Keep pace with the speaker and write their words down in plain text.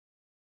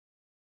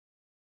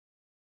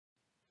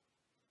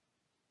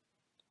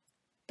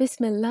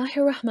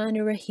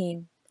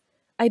Bismillahirrahmanirrahim.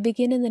 I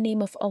begin in the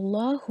name of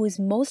Allah, who is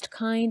most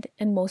kind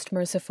and most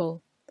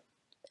merciful.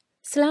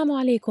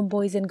 Assalamu alaikum,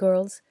 boys and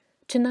girls.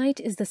 Tonight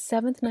is the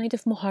 7th night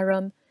of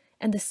Muharram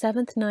and the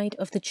 7th night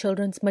of the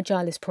children's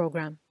Majalis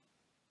program.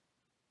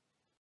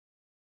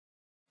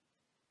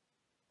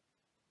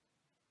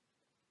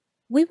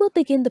 We will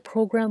begin the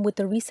program with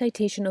the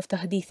recitation of the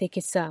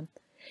hadith-e-kisa,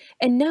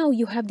 and now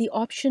you have the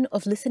option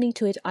of listening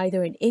to it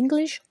either in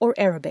English or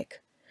Arabic.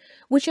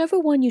 Whichever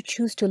one you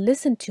choose to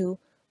listen to,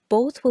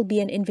 both will be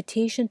an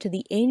invitation to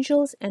the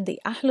angels and the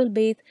Ahlul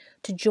Bayt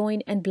to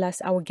join and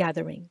bless our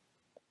gathering.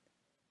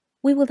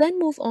 We will then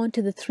move on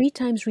to the 3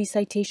 times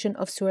recitation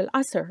of Surah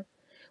Al-Asr,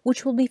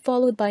 which will be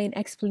followed by an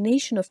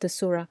explanation of the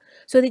surah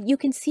so that you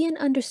can see and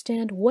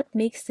understand what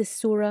makes this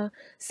surah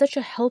such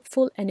a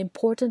helpful and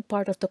important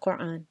part of the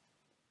Quran.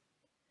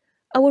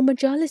 Our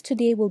majalis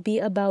today will be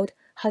about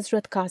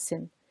Hazrat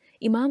Qasim,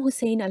 Imam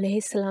Hussain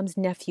alayhi salam's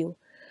nephew,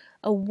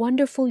 a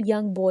wonderful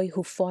young boy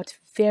who fought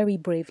very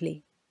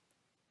bravely.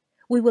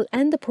 We will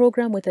end the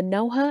program with a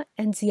nawha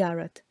and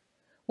ziyarat.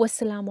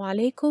 Wassalamu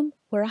alaikum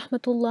wa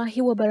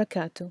rahmatullahi wa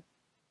barakatuh.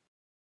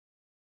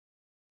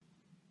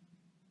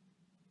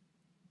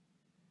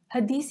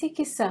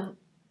 Hadith-e-kisa,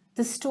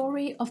 the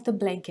story of the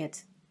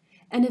blanket,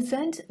 an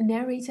event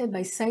narrated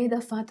by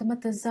Sayyidah Fatima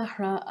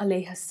az-Zahra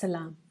alayha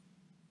salam.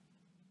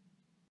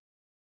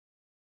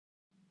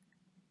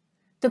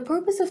 The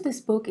purpose of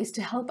this book is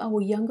to help our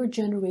younger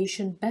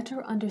generation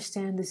better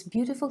understand this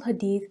beautiful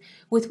hadith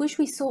with which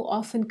we so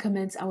often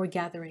commence our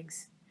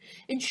gatherings.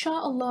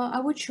 Insha'Allah,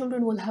 our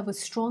children will have a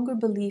stronger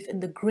belief in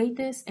the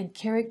greatness and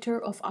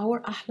character of our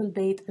Ahlul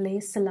Bayt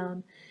alayhi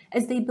salam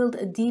as they build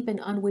a deep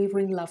and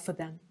unwavering love for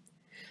them.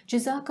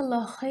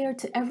 Jazakallah khair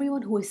to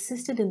everyone who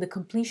assisted in the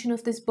completion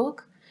of this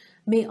book.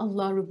 May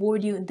Allah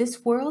reward you in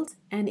this world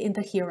and in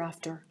the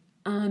hereafter.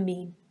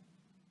 Ameen.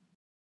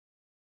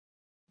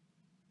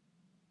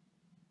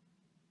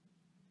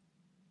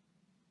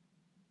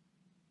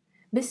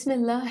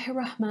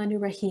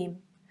 Bismillahirrahmanirrahim.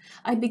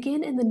 I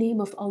begin in the name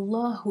of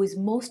Allah, who is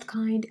most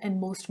kind and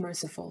most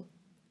merciful.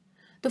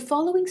 The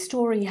following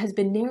story has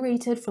been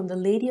narrated from the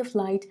Lady of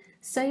Light,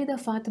 Sayyidah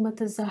Fatima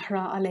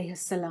az-Zahra alayhi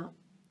salam.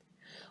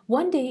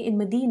 One day in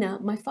Medina,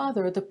 my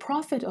father, the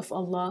Prophet of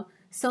Allah,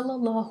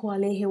 sallallahu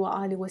alayhi wa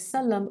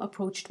sallam,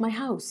 approached my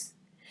house.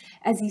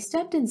 As he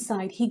stepped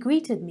inside, he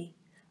greeted me.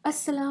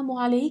 Assalamu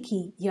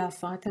alayki, ya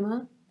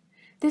Fatima.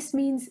 This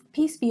means,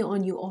 peace be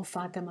on you, O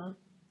Fatima.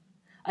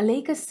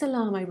 Alayka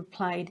salam, I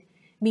replied,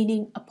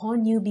 meaning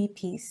upon you be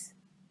peace.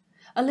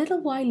 A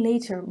little while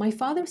later, my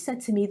father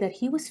said to me that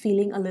he was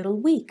feeling a little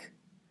weak.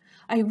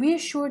 I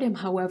reassured him,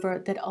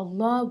 however, that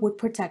Allah would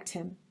protect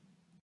him.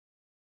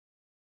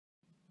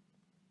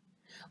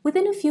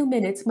 Within a few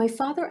minutes, my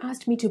father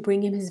asked me to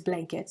bring him his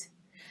blanket.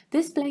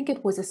 This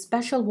blanket was a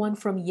special one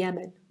from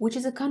Yemen, which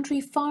is a country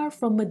far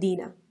from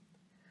Medina.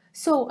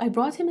 So I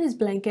brought him his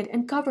blanket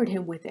and covered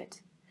him with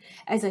it.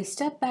 As I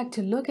stepped back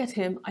to look at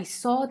him, I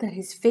saw that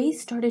his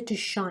face started to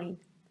shine.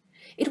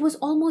 It was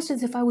almost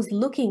as if I was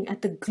looking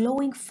at the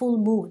glowing full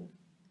moon.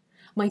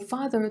 My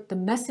father, the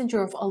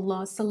Messenger of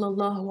Allah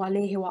sallallahu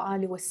alayhi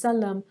wa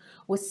sallam,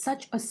 was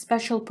such a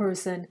special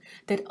person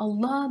that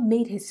Allah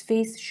made his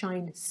face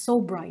shine so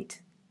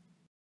bright.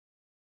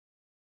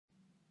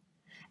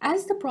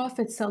 As the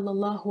Prophet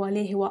sallallahu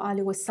alayhi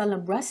wa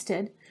sallam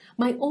rested,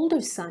 my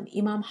older son,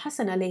 Imam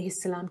Hussain alayhi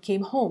salam,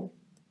 came home.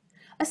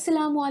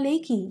 Assalamu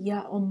alayki,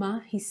 ya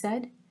Ummah, he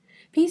said.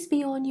 Peace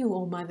be on you,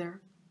 O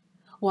mother.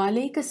 Wa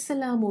alayka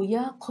assalamu,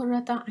 ya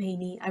qurrata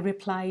aini, I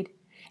replied,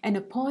 and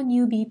upon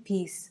you be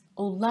peace,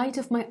 O light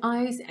of my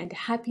eyes and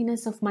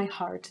happiness of my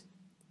heart.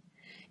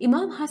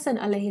 Imam Hussain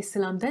alayhi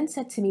salam then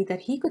said to me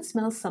that he could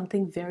smell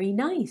something very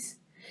nice.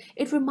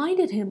 It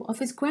reminded him of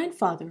his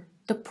grandfather,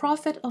 the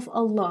Prophet of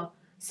Allah,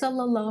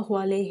 sallallahu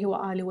alayhi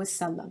wa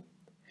sallam.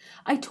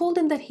 I told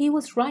him that he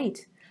was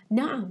right.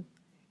 Na'am.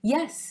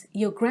 Yes,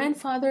 your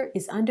grandfather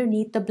is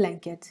underneath the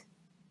blanket.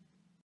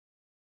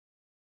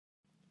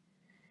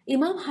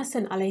 Imam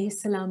Hussain alayhi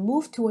salam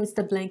moved towards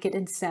the blanket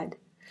and said,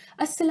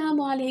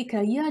 Assalamu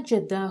alayka ya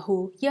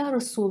jaddahu ya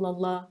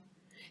Rasulallah.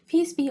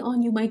 Peace be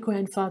on you, my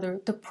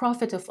grandfather, the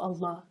Prophet of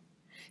Allah.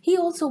 He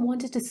also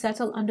wanted to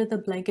settle under the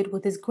blanket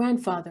with his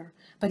grandfather,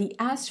 but he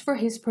asked for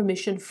his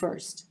permission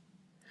first.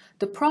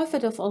 The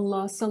Prophet of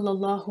Allah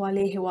sallallahu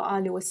alayhi wa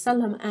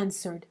sallam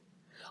answered,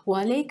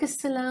 Wa alayka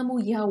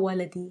assalamu ya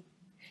waladi.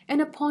 And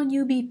upon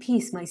you be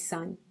peace, my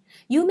son.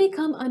 You may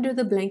come under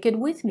the blanket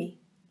with me.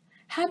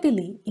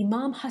 Happily,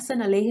 Imam Hussain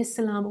alayhi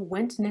salam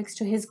went next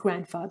to his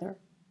grandfather.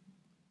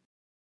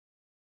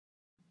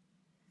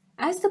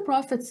 As the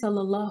Prophet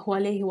sallallahu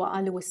alayhi wa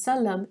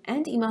sallam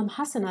and Imam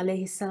Hussain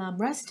alayhi salam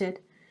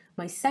rested,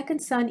 my second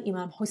son,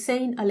 Imam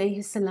Hussain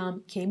alayhi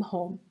salam, came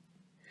home.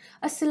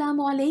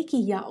 Assalamu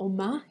alayki, ya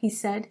Ummah, he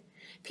said.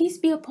 Peace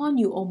be upon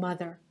you, O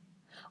mother.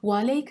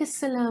 Wa alayka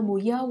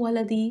assalamu, ya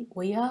waladi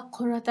wa ya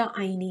qurrata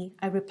aini,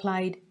 I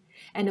replied,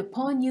 and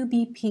upon you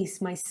be peace,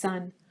 my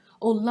son,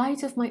 O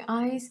light of my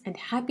eyes and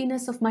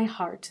happiness of my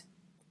heart.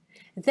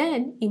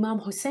 Then Imam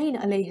Hussain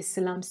alayhi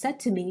salam said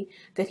to me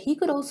that he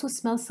could also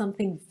smell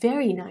something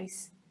very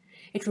nice.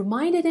 It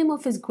reminded him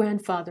of his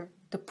grandfather,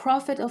 the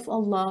Prophet of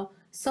Allah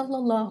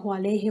sallallahu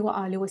alayhi wa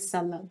alihi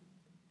wasallam.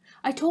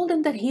 I told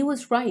him that he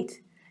was right.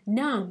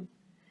 Naam,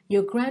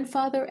 your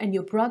grandfather and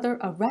your brother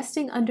are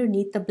resting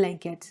underneath the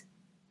blanket.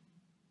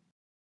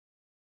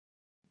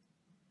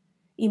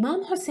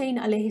 Imam Hussain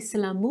alayhi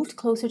salam moved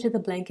closer to the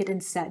blanket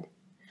and said,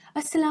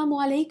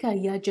 Assalamu alayka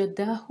ya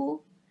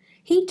jaddahu.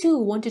 He too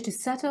wanted to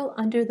settle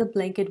under the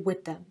blanket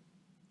with them.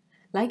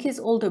 Like his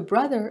older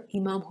brother,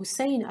 Imam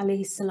Hussain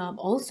alayhi salam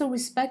also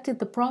respected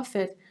the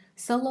Prophet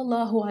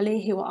sallallahu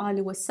alayhi wa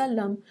alihi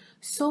wasallam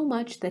so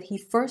much that he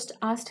first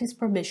asked his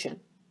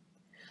permission.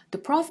 The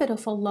Prophet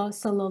of Allah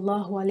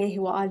sallallahu alayhi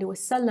wa alihi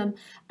wasallam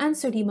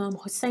answered Imam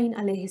Hussain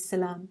alayhi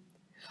salam,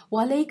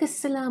 Wa alayka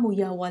salamu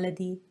ya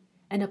waladi,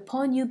 and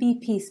upon you be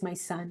peace, my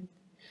son.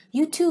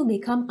 You too may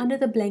come under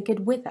the blanket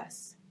with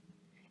us.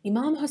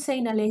 Imam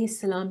Hussain alayhi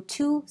salam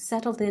too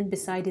settled in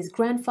beside his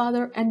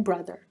grandfather and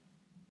brother.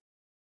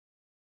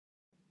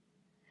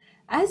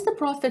 As the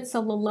Prophet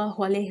sallallahu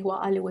alayhi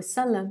wa alihi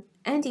wasallam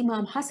and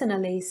Imam Hassan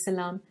alayhi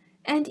salam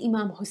and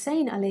Imam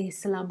Hussain alayhi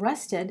salam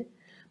rested,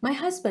 my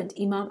husband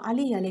Imam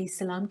Ali alayhi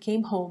salam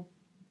came home.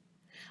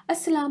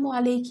 Assalamu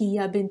alayki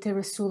ya bint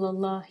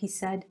Rasulullah, he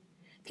said.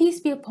 Peace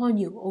be upon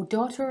you, O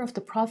daughter of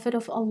the Prophet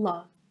of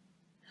Allah.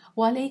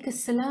 Wa alayka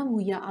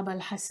assalamu ya Abul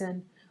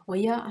Hassan wa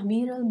ya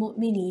Amir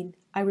al-Mu'mineen,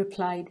 I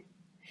replied.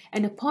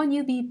 And upon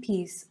you be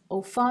peace,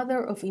 O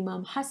father of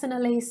Imam Hassan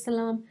alayhi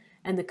salam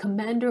and the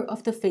commander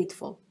of the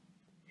faithful.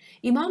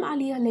 Imam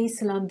Ali alayhi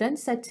salam then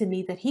said to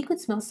me that he could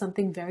smell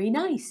something very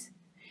nice.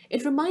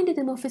 It reminded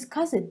him of his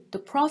cousin, the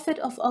Prophet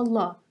of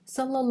Allah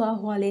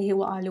sallallahu alayhi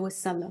wa alihi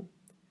wasallam.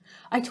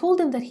 I told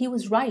him that he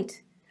was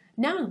right.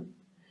 Naam,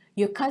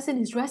 your cousin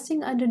is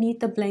resting underneath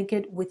the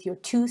blanket with your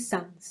two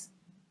sons.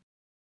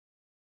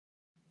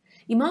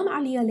 Imam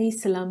Ali alayhi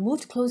salam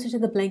moved closer to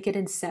the blanket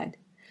and said,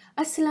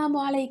 Assalamu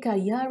alayka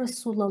ya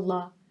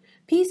Rasulallah.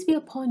 Peace be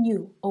upon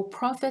you, O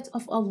Prophet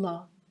of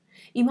Allah.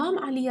 Imam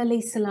Ali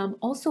alayhi salam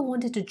also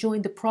wanted to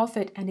join the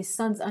Prophet and his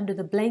sons under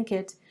the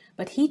blanket,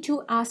 but he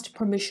too asked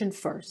permission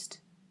first.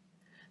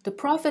 The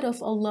Prophet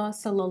of Allah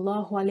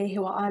sallallahu alayhi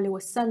wa alihi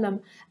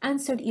wasallam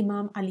answered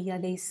Imam Ali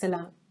alayhi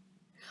salam,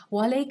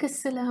 Wa alayka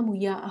salamu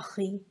ya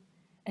akhi,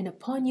 and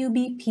upon you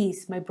be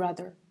peace, my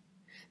brother.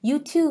 You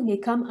too may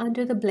come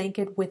under the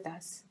blanket with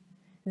us.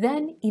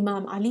 Then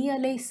Imam Ali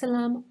alayhi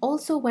salam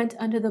also went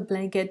under the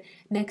blanket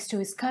next to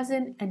his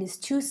cousin and his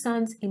two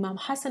sons, Imam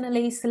Hassan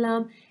alayhi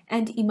salam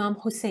and Imam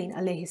Hussain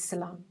alayhi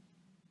salam.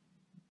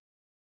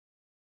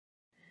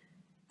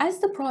 As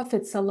the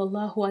Prophet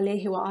sallallahu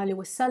alayhi wa alihi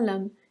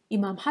wasallam,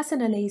 Imam Hassan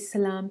alayhi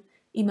salam,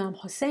 Imam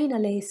Hussain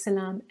alayhi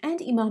salam,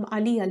 and Imam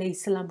Ali alayhi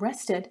salam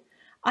rested,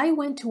 I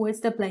went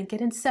towards the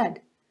blanket and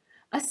said,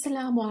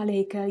 Assalamu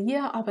alayka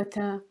ya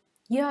abata,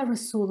 ya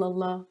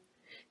Rasulallah.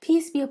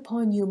 Peace be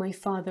upon you, my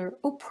father,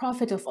 O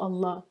Prophet of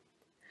Allah.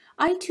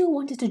 I too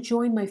wanted to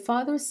join my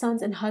father's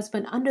sons and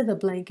husband under the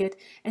blanket,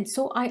 and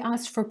so I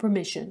asked for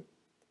permission.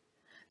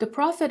 The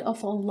Prophet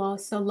of Allah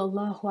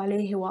sallallahu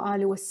alayhi wa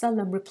alihi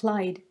wasallam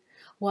replied,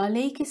 Wa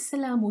alayki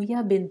salamu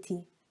ya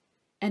binti,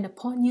 and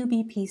upon you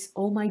be peace,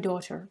 O my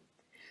daughter.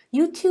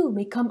 You too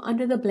may come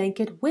under the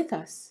blanket with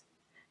us.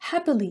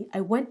 Happily,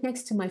 I went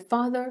next to my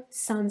father,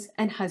 sons,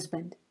 and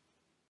husband.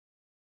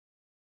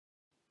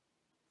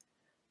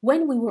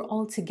 When we were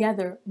all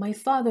together, my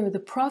father, the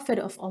Prophet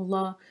of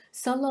Allah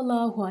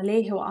sallallahu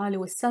alayhi wa alihi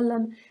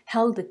wasallam,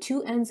 held the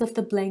two ends of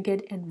the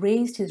blanket and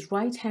raised his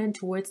right hand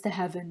towards the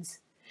heavens.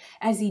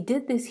 As he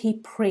did this, he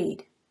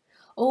prayed,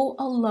 O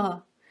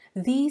Allah,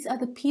 these are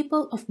the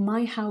people of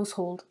my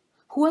household.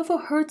 Whoever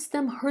hurts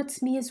them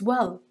hurts me as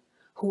well.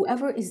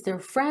 Whoever is their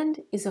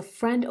friend is a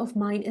friend of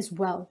mine as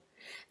well.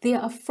 They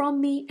are from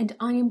me and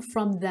I am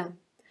from them.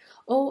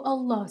 O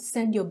Allah,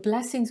 send your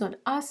blessings on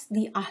us,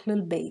 the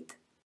Ahlul Bayt.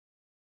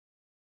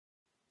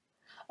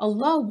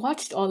 Allah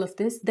watched all of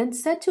this, then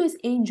said to his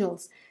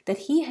angels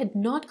that he had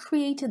not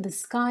created the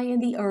sky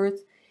and the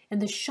earth, and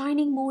the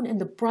shining moon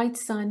and the bright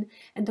sun,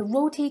 and the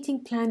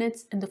rotating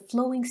planets and the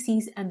flowing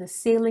seas and the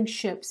sailing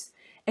ships,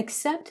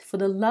 except for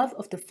the love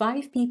of the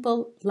 5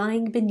 people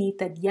lying beneath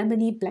that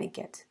Yemeni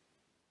blanket.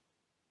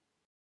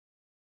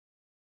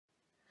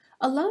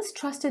 Allah's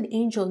trusted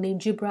angel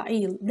named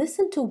Jibra'il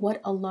listened to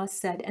what Allah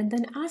said and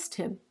then asked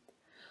him,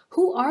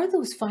 Who are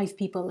those 5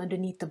 people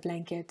underneath the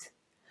blanket?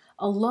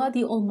 Allah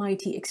the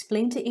Almighty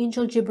explained to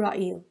Angel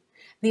Jibra'il,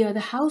 They are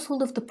the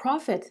household of the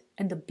Prophet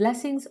and the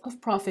blessings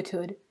of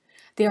prophethood.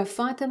 They are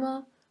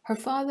Fatima, her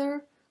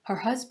father, her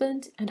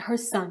husband, and her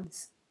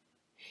sons.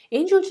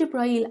 Angel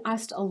Jibra'il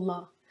asked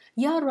Allah,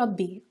 Ya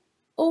Rabbi,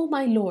 O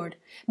my Lord,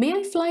 may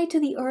I fly to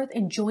the earth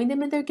and join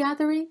them in their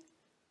gathering?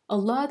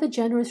 Allah the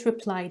Generous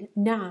replied,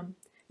 Naam,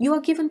 you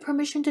are given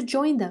permission to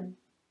join them.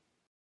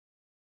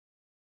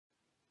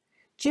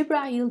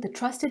 Jibra'il, the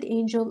trusted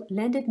angel,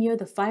 landed near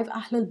the 5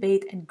 Ahlul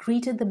Bayt and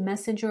greeted the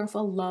Messenger of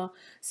Allah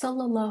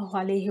sallallahu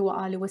alayhi wa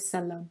alihi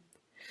wasallam.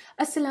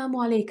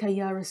 Assalamu alayka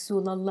ya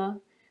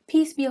Rasulallah.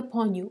 Peace be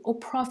upon you, O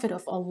Prophet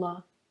of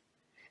Allah.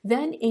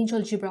 Then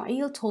Angel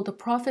Jibreel told the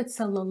Prophet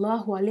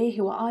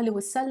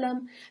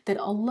ﷺ that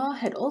Allah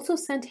had also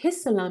sent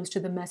his salams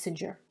to the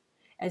messenger.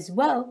 As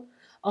well,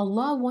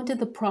 Allah wanted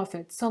the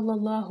Prophet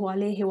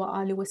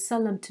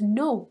ﷺ to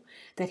know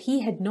that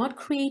he had not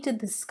created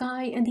the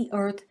sky and the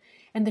earth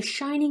and the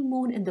shining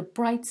moon and the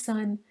bright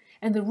sun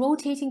and the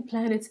rotating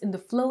planets and the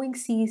flowing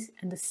seas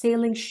and the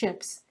sailing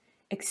ships,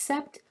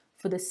 except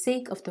for the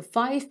sake of the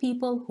 5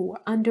 people who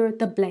were under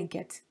the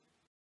blanket.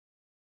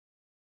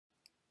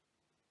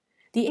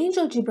 The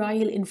angel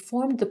Jibreel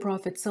informed the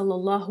Prophet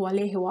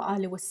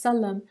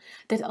ﷺ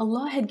that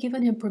Allah had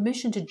given him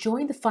permission to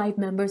join the 5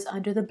 members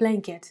under the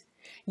blanket.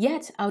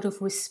 Yet, out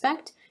of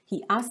respect,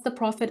 he asked the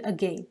Prophet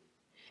again,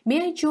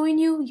 "May I join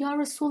you, Ya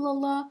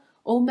Rasulullah,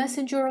 O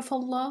Messenger of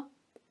Allah?"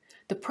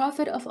 The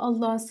Prophet of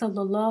Allah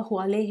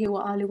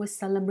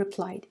ﷺ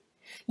replied,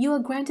 "You are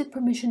granted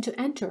permission to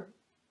enter."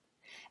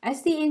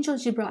 As the angel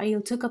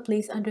Jibreel took a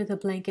place under the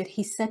blanket,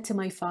 he said to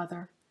my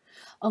father,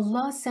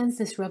 "Allah sends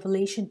this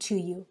revelation to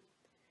you.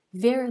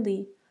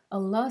 Verily,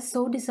 Allah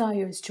so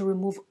desires to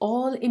remove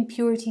all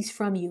impurities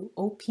from you,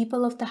 O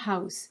people of the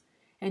house,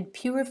 and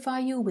purify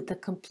you with the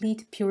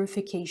complete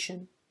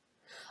purification.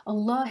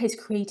 Allah has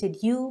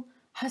created you,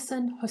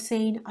 Hassan,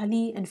 Hussain,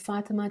 Ali, and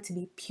Fatima to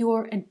be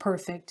pure and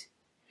perfect.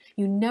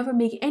 You never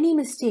make any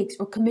mistakes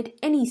or commit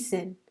any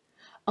sin.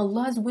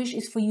 Allah's wish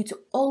is for you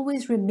to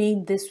always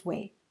remain this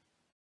way."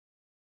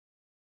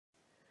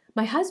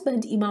 My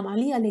husband, Imam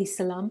Ali alayhi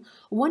salam,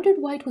 wondered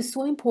why it was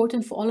so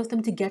important for all of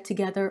them to get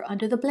together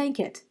under the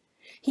blanket.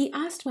 He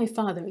asked my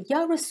father,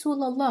 "Ya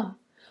Rasulullah,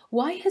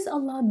 why has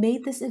Allah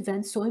made this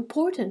event so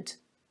important?"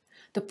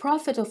 The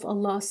Prophet of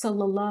Allah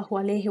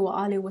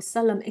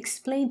ﷺ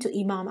explained to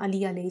Imam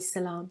Ali alayhi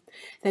salam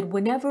that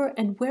whenever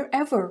and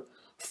wherever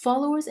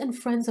followers and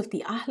friends of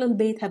the Ahlul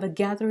Bayt have a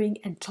gathering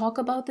and talk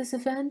about this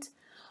event,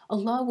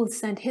 Allah will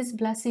send His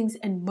blessings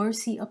and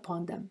mercy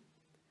upon them.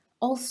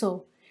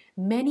 Also,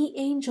 many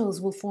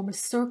angels will form a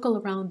circle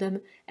around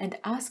them and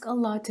ask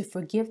Allah to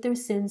forgive their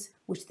sins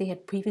which they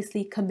had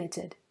previously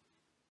committed.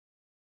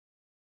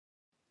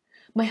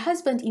 My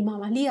husband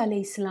Imam Ali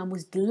alayhi salam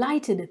was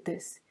delighted at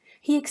this.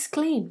 He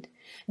exclaimed,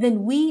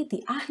 "Then we,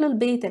 the Ahlul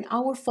Bayt and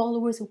our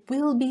followers,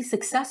 will be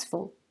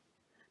successful."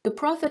 The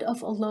Prophet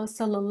of Allah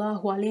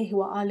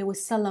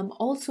ﷺ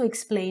also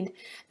explained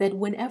that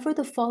whenever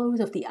the followers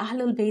of the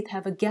Ahlul Bayt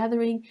have a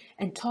gathering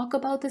and talk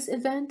about this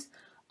event,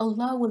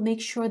 Allah will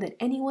make sure that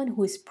anyone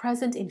who is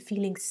present in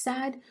feeling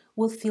sad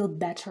will feel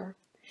better,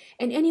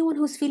 and anyone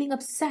who is feeling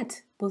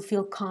upset will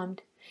feel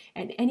calmed,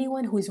 and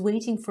anyone who is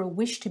waiting for a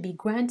wish to be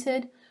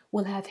granted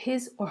will have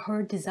his or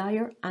her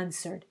desire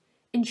answered,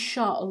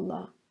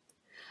 Insha'Allah.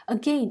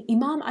 Again,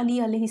 Imam Ali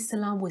alayhi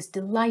salam was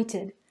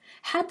delighted.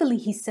 Happily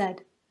he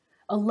said,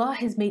 "Allah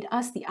has made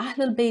us, the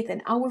Ahlul Bayt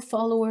and our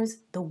followers,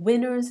 the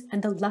winners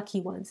and the lucky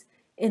ones,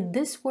 in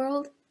this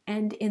world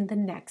and in the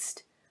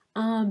next.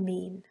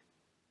 Ameen."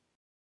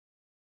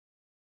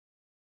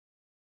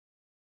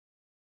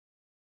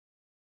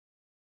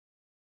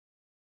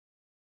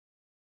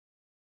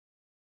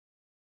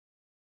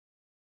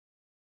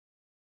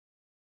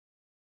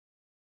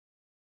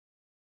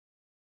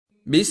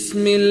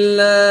 بسم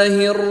الله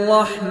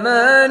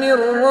الرحمن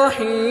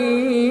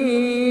الرحيم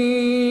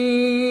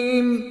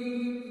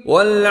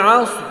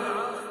والعصر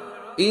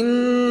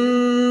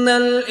إن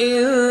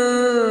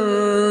الإنسان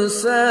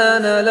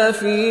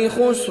لفي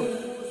خسر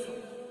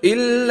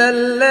إلا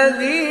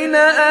الذين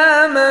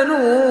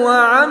آمنوا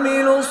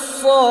وعملوا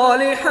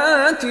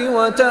الصالحات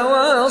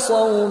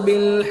وتواصوا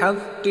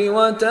بالحق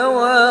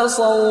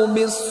وتواصوا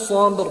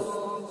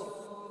بالصبر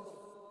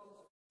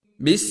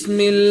بسم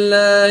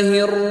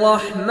الله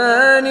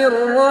الرحمن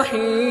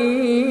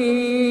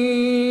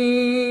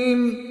الرحيم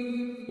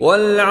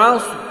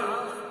والعصر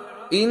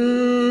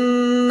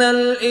إن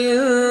الإنسان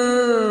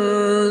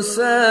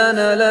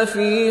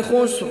لفي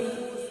خسر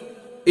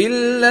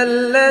إلا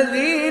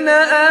الذين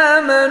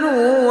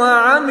آمنوا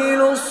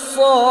وعملوا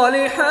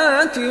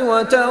الصالحات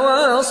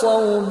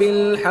وتواصوا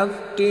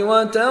بالحق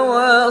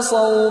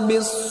وتواصوا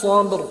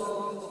بالصبر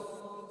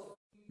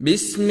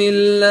بسم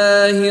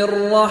الله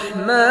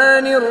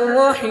الرحمن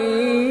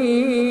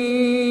الرحيم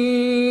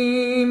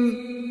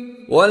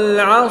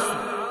والعصر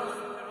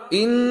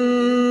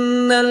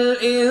إن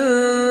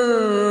الإنسان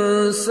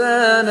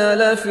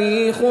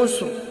لفي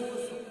خسر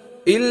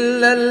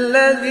إلا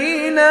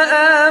الذين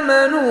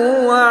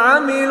آمنوا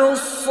وعملوا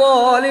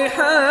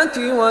الصالحات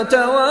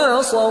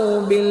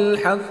وتواصوا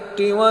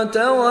بالحق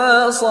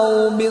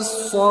وتواصوا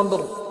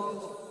بالصبر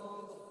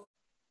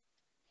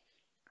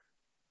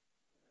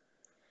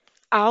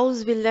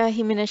A'udhu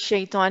billahi minash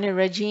shaitanir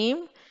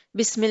rajim.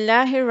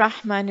 Bismillahir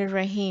Rahmanir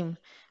Rahim.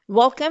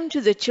 Welcome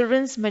to the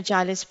Children's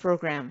Majalis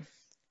program.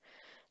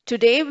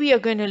 Today we are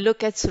going to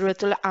look at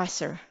Suratul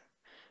Asr.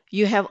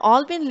 You have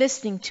all been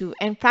listening to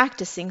and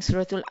practicing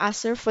Suratul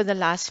Asr for the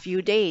last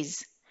few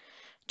days.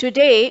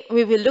 Today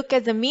we will look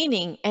at the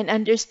meaning and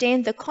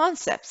understand the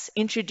concepts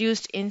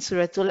introduced in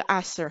Suratul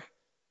Asr.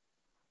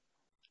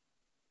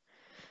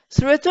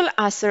 Suratul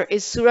Asr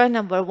is surah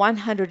number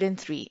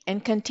 103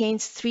 and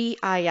contains 3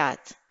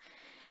 ayat.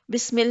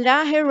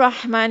 Bismillahir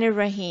Rahmanir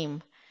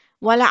Rahim.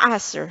 Wal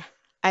Asr.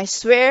 I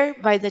swear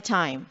by the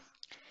time.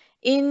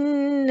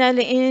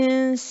 Innal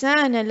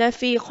insana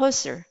lafi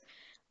khusr.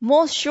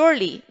 Most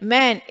surely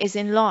man is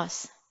in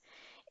loss.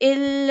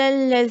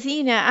 إلا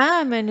الذين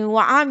آمنوا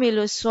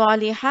وعملوا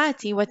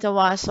الصالحات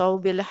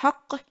وتواصوا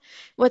بالحق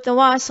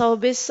وتواصوا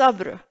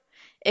بالصبر,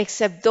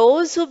 except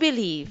those who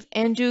believe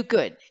and do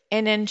good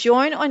and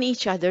enjoin on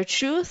each other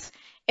truth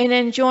and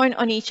enjoin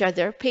on each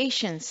other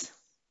patience.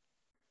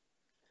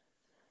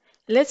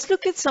 Let's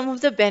look at some of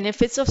the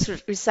benefits of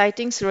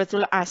reciting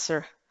Suratul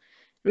Asr.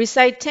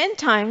 Recite 10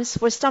 times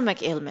for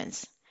stomach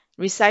ailments.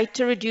 Recite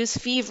to reduce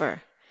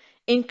fever.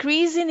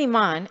 Increase in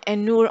Iman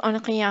and Nur on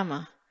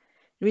Qiyamah.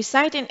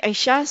 Recite in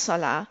Isha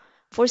Salah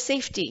for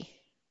safety.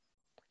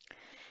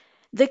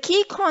 The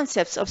key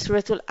concepts of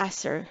Suratul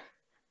Asr.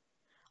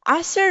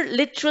 Asr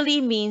literally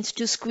means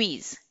to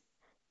squeeze.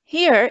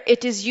 Here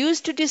it is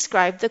used to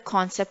describe the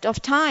concept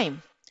of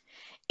time,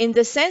 in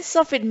the sense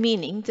of it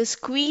meaning the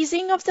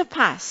squeezing of the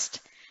past,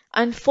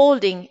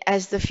 unfolding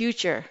as the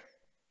future.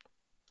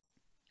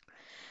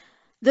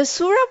 The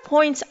surah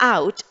points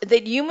out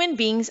that human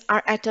beings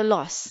are at a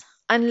loss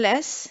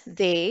unless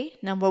they,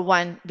 number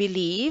 1,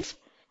 believe,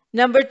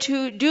 number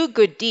 2, do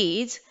good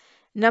deeds,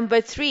 number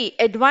 3,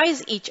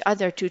 advise each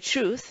other to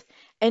truth,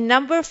 and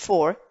number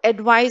 4,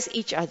 advise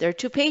each other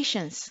to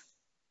patience.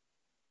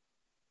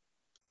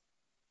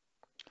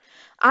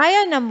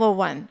 Ayah number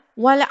 1,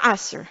 Wal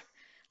Asr.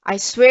 I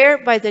swear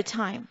by the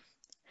time.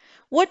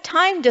 What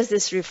time does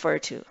this refer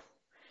to?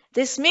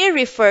 This may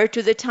refer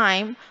to the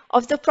time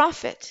of the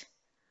Prophet,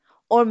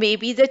 or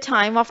maybe the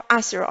time of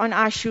Asr on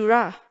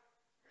Ashura,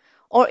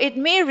 or it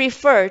may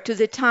refer to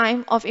the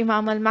time of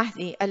Imam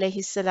al-Mahdi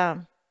alayhi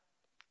salam.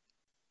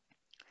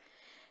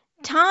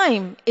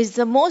 Time is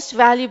the most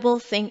valuable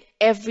thing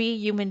every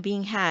human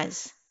being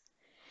has.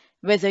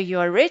 Whether you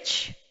are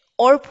rich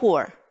or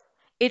poor,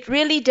 it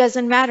really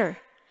doesn't matter.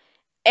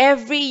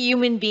 Every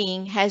human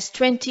being has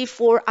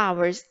 24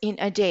 hours in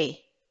a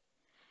day.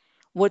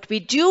 What we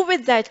do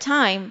with that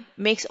time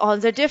makes all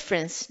the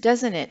difference,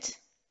 doesn't it?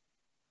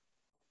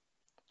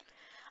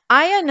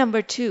 Ayah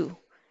number 2.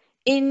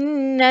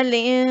 Innal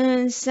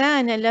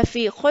insana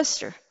lafi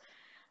khusr.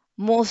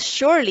 Most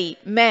surely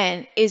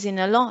man is in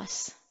a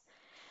loss.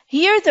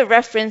 Here the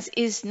reference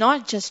is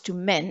not just to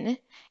men,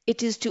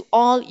 it is to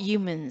all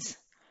humans.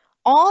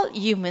 All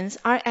humans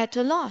are at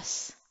a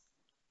loss.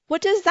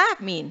 What does that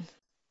mean?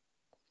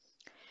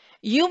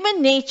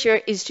 Human nature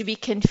is to be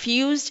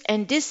confused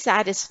and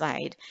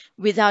dissatisfied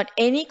without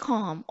any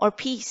calm or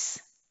peace.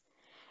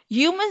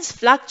 Humans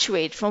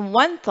fluctuate from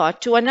one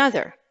thought to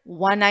another,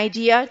 one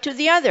idea to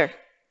the other.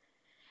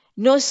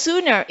 No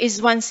sooner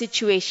is one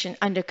situation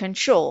under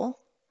control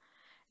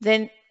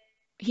than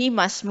he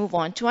must move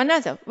on to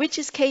another, which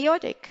is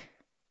chaotic.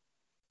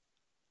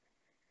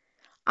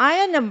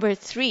 Ayah number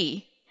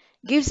 3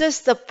 gives us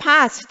the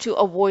path to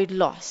avoid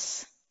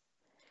loss.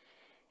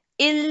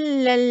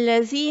 إِلَّا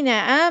الَّذِينَ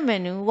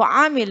آمَنُوا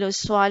وَعَمِلُوا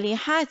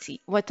الصَّالِحَاتِ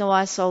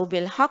وَتَوَاصَوْا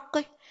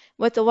بِالْحَقِّ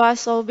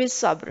وَتَوَاصَوْا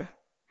بِالصَّبْرِ,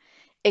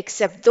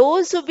 except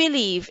those who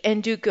believe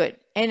and do good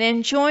and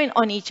enjoin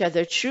on each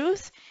other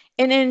truth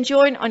and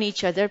enjoin on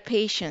each other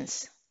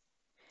patience.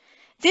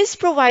 This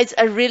provides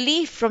a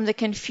relief from the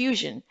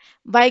confusion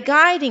by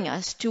guiding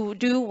us to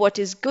do what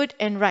is good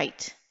and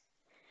right,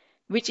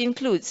 which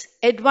includes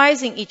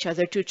advising each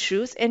other to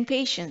truth and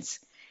patience,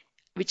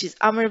 which is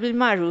Amr bil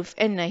Maruf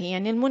and Nahi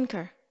anil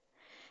Munkar.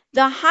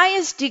 The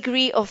highest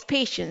degree of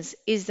patience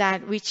is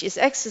that which is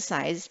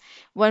exercised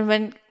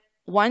when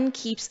one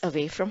keeps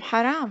away from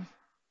haram.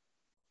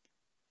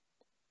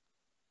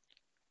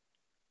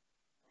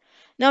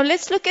 Now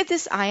let's look at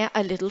this ayah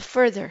a little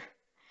further.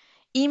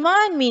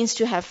 Iman means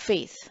to have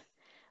faith.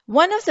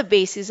 One of the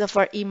bases of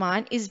our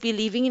Iman is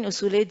believing in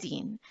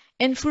Usul-e-Din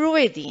and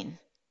Furu-e-Din,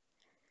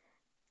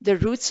 the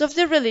roots of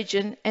the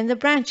religion and the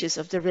branches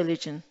of the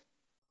religion.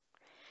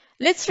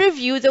 Let's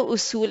review the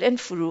Usul and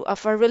Furu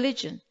of our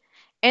religion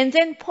and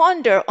then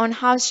ponder on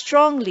how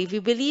strongly we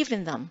believe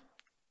in them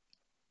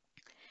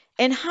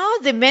and how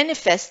they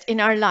manifest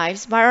in our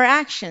lives by our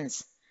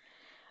actions.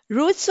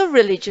 Roots of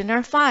religion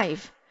are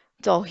 5: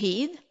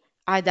 Tawheed,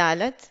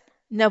 Adalat,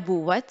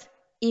 Nabuwat,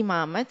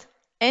 Imamat,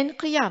 and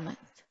Qiyamat.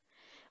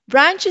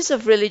 Branches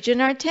of religion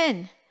are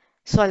 10: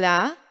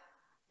 Salah,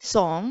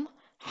 Saum,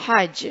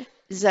 Hajj,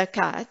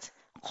 Zakat,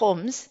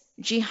 Khums,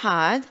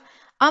 Jihad,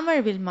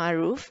 Amr bil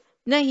Maruf,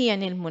 Nahi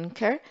anil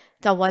Munkar,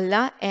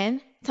 Tawalla,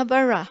 and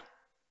Tabarra.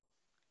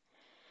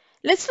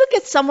 Let's look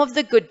at some of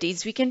the good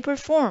deeds we can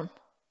perform.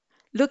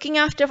 Looking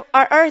after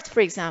our earth, for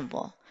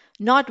example,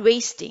 not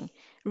wasting,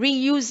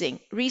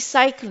 reusing,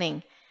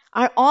 recycling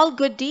are all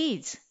good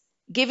deeds.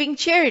 Giving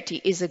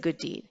charity is a good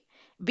deed.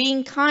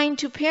 Being kind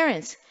to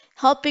parents,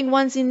 helping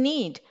ones in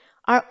need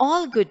are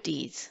all good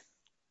deeds.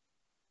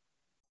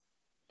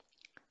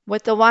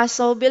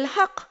 وَتَوَاصَوْا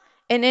بِالْحَقِّ,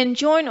 and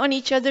enjoin on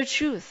each other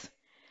truth.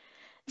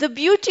 The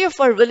beauty of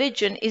our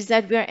religion is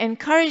that we are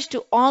encouraged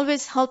to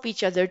always help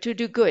each other to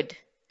do good.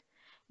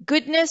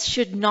 Goodness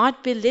should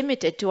not be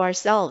limited to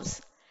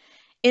ourselves.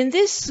 In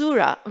this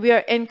surah, we are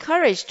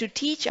encouraged to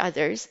teach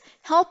others,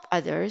 help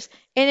others,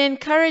 and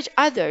encourage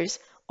others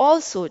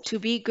also to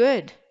be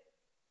good.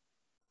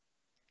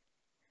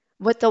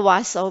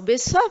 وَتَوَاصَوْا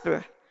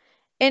بِالصَّبْرِ,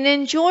 and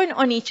enjoin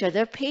on each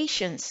other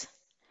patience.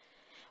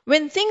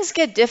 When things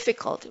get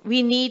difficult,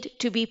 we need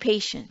to be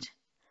patient.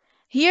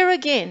 Here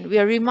again, we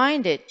are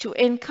reminded to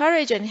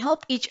encourage and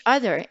help each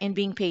other in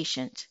being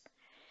patient.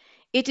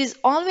 It is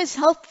always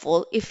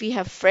helpful if we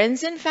have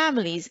friends and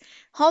families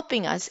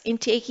helping us in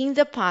taking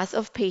the path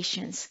of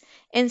patience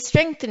and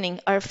strengthening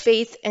our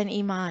faith and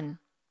iman.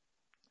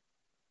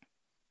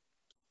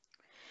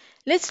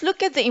 Let's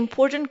look at the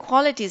important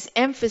qualities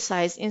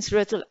emphasized in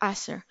Surah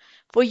Al-Asr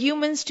for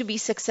humans to be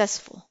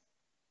successful.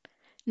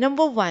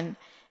 Number 1,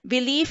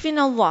 belief in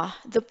Allah,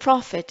 the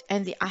Prophet,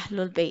 and the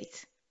Ahlul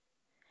Bayt.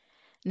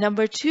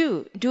 Number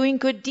 2, doing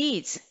good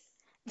deeds.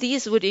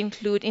 These would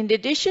include, in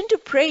addition to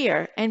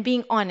prayer and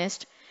being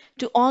honest,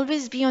 to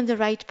always be on the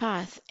right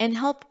path and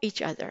help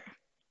each other.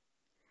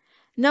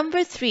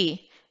 Number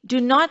 3, do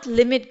not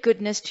limit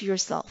goodness to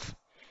yourself.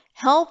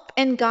 Help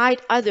and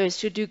guide others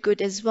to do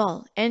good as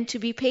well and to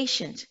be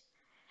patient.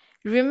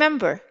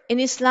 Remember, in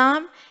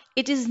Islam,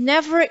 it is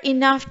never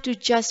enough to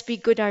just be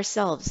good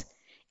ourselves.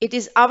 It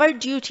is our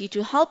duty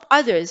to help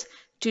others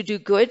to do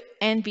good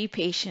and be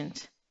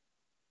patient.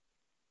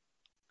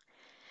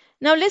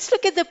 Now let's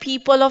look at the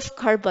people of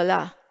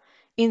Karbala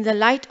in the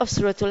light of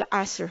Surah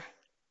Al-Asr.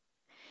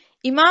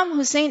 Imam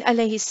Hussain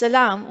alayhi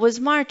salam was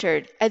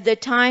martyred at the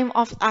time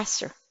of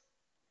Asr.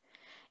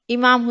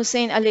 Imam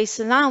Hussain alayhi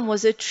salam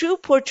was a true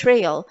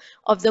portrayal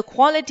of the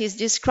qualities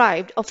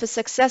described of a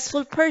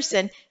successful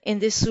person in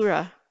this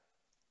surah.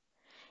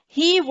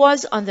 He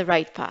was on the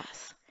right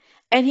path,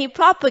 and he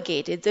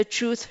propagated the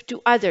truth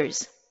to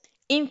others,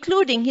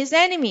 including his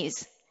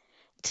enemies,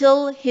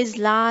 till his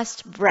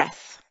last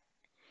breath.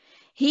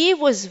 He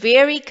was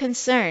very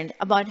concerned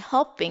about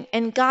helping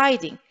and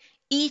guiding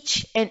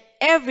each and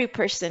every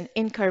person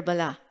in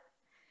Karbala.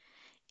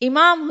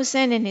 Imam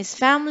Hussain and his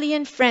family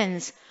and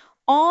friends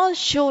all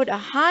showed a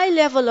high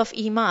level of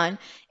iman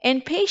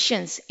and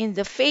patience in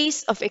the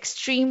face of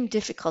extreme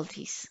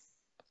difficulties.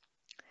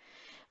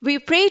 We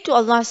pray to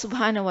Allah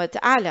subhanahu wa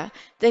ta'ala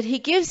that He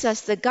gives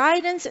us the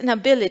guidance and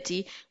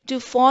ability to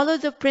follow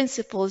the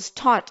principles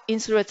taught in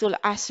Surah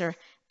Al-Asr,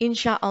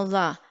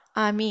 insha'Allah.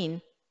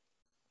 Ameen.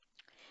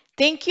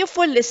 Thank you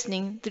for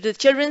listening to the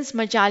Children's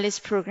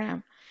Majalis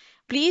program.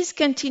 Please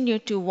continue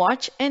to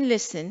watch and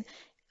listen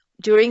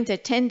during the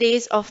 10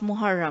 days of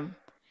Muharram.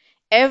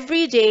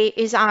 Every day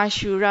is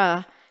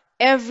Ashura.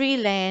 Every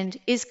land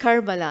is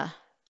Karbala.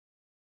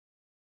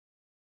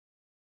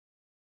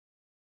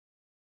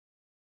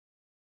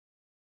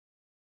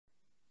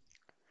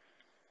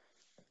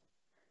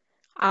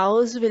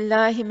 أعوذ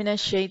بالله من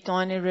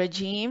الشيطان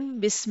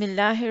الرجيم بسم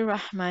الله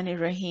الرحمن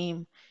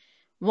الرحيم.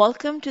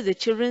 Welcome to the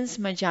Children's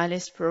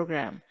Majalis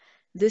program.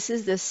 This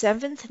is the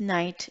 7th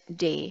night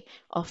day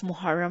of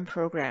Muharram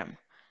program.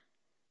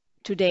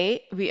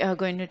 Today we are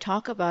going to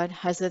talk about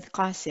Hazrat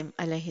Qasim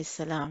alayhi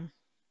salam.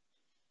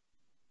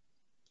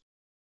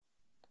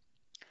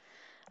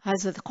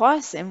 Hazrat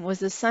Qasim was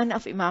the son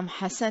of Imam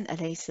Hussain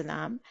alayhi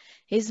salam.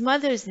 His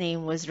mother's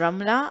name was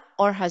Ramla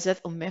or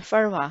Hazrat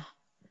Farwa.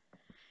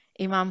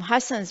 Imam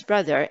Hassan's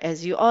brother,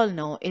 as you all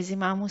know, is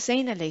Imam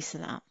Hussain alayhi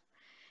salam.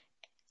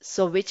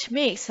 So which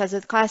makes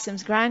Hazrat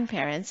Qasim's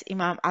grandparents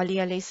Imam Ali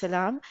alayhi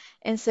salam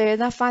and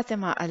Sayyida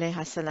Fatima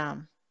alayha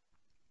salam.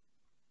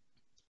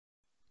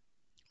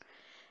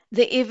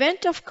 The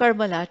event of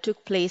Karbala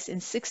took place in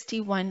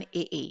 61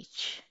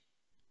 AH.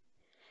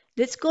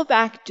 Let's go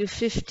back to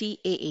 50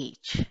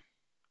 AH.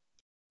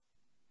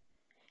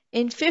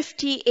 In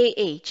 50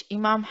 AH,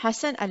 Imam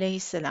Hassan alayhi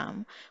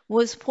salam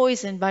was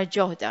poisoned by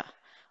Johda,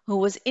 who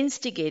was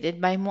instigated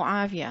by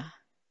Muawiyah.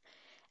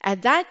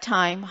 At that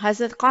time,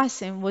 Hazrat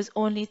Qasim was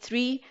only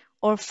 3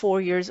 or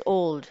 4 years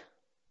old.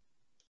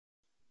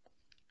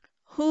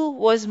 Who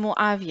was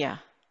Muawiyah?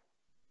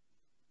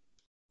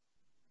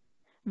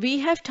 We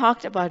have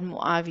talked about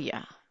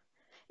Muawiyah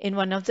in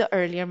one of the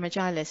earlier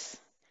majalis.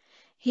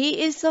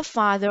 He is the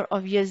father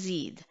of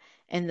Yazid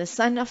and the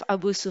son of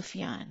Abu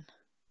Sufyan.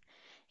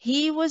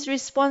 He was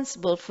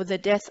responsible for the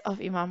death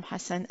of Imam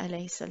Hassan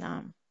alayhi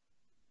salam.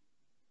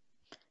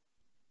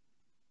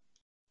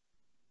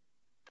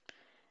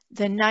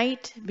 The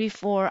night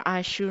before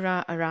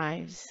Ashura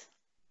arrives.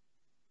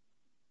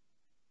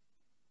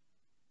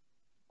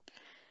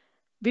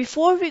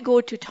 Before we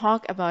go to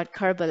talk about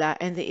Karbala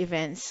and the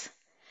events,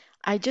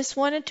 I just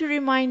wanted to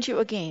remind you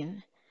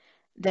again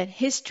that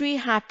history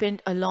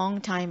happened a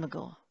long time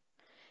ago.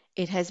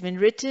 It has been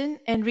written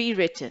and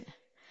rewritten.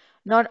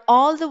 Not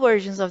all the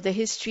versions of the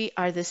history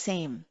are the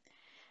same.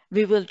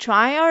 We will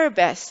try our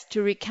best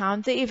to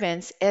recount the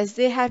events as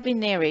they have been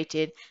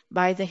narrated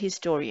by the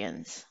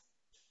historians.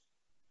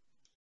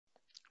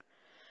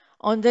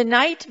 On the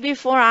night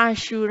before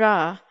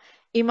Ashura,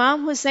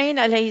 Imam Hussain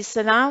alayhi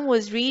salam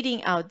was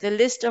reading out the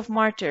list of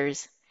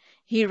martyrs.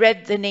 He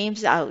read the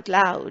names out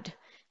loud.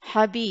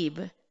 Habib,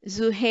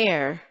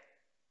 Zuhair.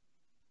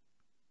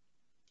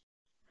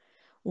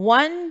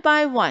 One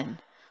by one,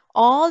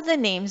 All the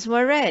names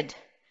were read.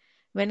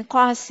 When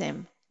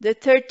Qasim, the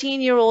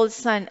 13-year-old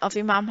son of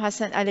Imam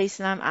Hussain alayhi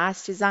salam,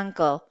 asked his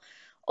uncle,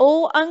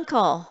 "Oh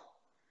Uncle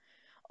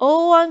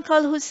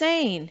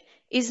Hussein,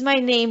 is my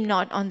name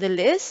not on the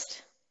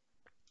list?"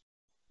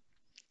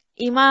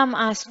 Imam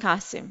asked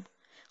Qasim,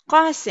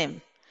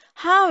 "Qasim,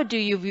 how do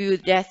you view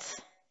death?"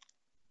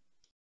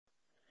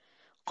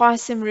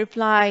 Qasim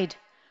replied,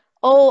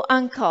 "Oh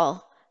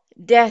uncle,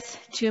 death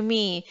to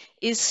me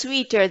is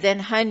sweeter than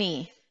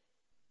honey."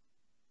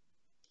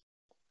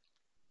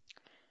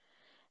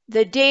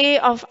 The day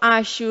of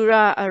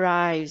Ashura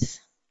arrives.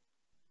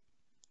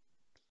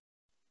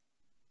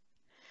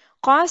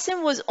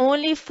 Qasim was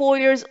only 4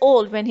 years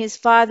old when his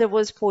father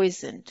was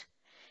poisoned.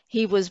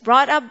 He was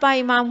brought up by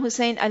Imam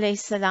Hussain alayhi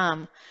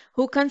salam,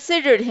 who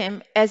considered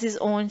him as his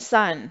own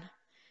son.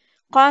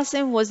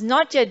 Qasim was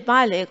not yet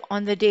baligh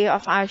on the day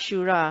of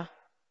Ashura.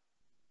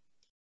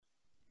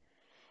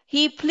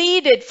 He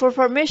pleaded for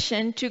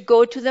permission to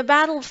go to the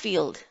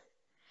battlefield.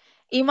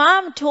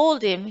 Imam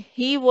told him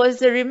he was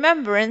the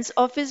remembrance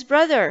of his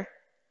brother,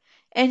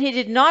 and he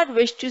did not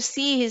wish to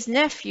see his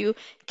nephew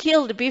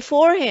killed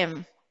before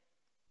him.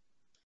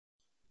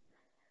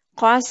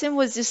 Qasim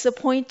was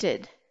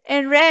disappointed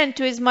and ran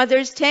to his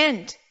mother's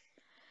tent.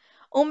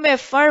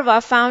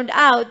 Farwa found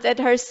out that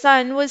her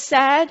son was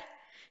sad.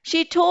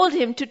 She told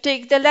him to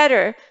take the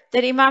letter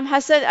that Imam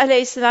Hussain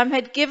alayhi salam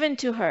had given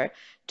to her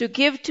to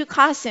give to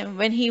Qasim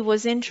when he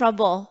was in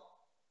trouble.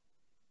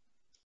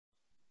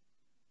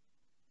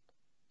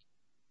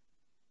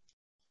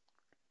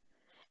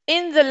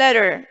 In the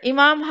letter,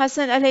 Imam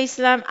Hussain alayhi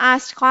salam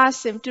asked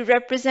Qasim to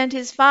represent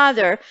his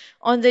father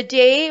on the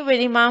day when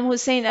Imam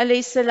Hussain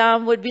alayhi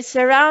salam would be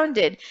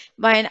surrounded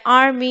by an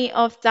army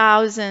of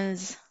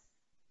thousands.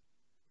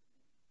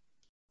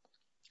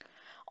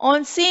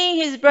 On seeing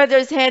his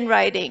brother's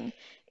handwriting,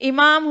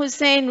 Imam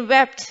Hussain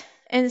wept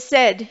and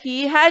said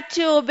he had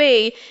to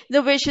obey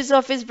the wishes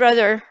of his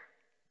brother.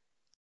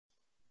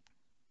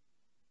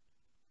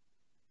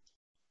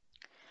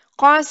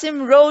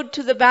 Qasim rode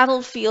to the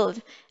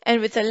battlefield and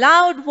with a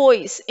loud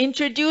voice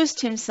introduced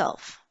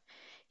himself.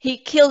 He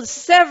killed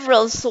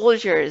several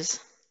soldiers.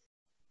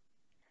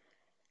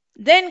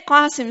 Then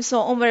Qasim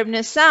saw Umar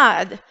ibn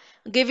Sa'd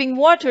giving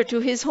water to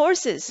his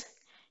horses.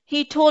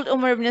 He told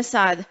Umar ibn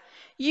Sa'd,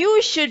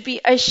 "You should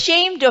be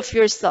ashamed of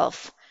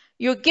yourself.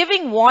 You're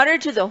giving water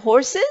to the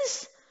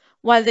horses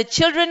while the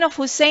children of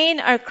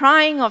Hussein are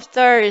crying of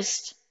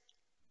thirst."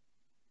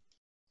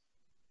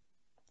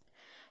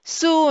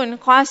 Soon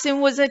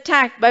Qasim was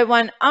attacked by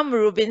one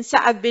Amr bin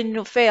Sa'd bin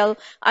Nufail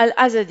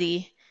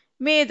al-Azadi.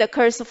 May the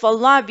curse of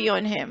Allah be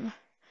on him.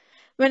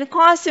 When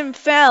Qasim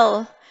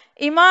fell,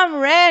 Imam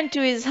ran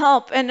to his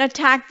help and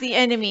attacked the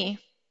enemy.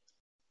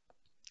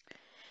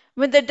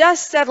 When the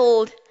dust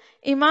settled,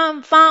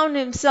 Imam found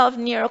himself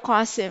near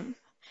Qasim,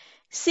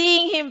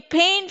 seeing him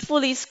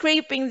painfully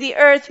scraping the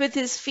earth with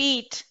his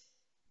feet.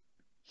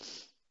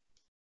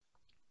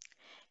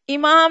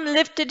 Imam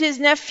lifted his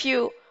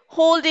nephew,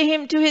 holding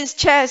him to his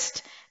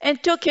chest,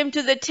 and took him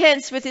to the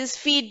tents with his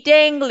feet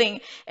dangling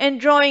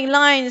and drawing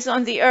lines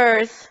on the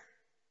earth.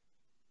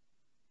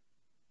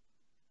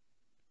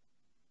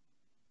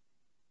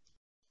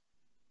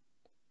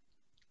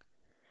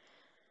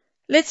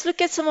 Let's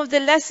look at some of the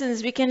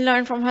lessons we can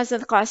learn from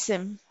Hazrat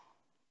Qasim.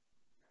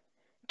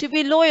 To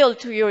be loyal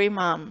to your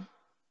Imam.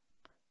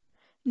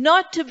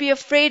 Not to be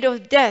afraid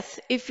of death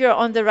if you're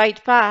on the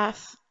right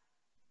path.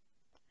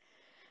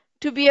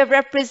 To be a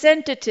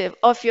representative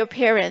of your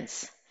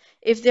parents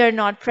if they're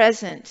not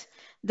present,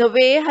 the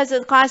way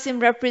Hazrat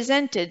Qasim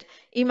represented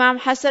Imam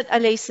Hussain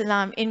alayhi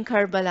salam in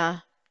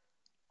Karbala.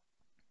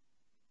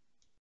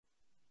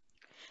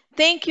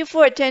 Thank you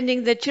for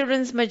attending the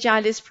Children's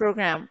Majalis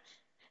program.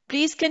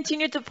 Please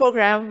continue the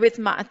program with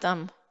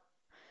Ma'atam.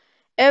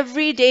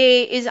 Every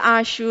day is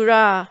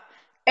Ashura.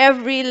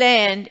 Every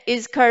land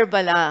is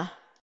Karbala.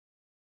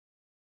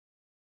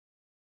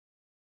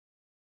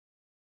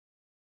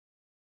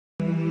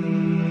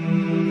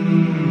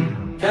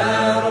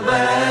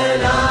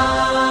 Karbala,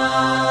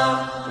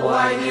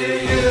 why do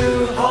you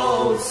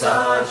hold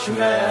such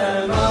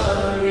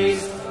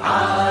memories?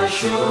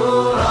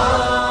 Ashura,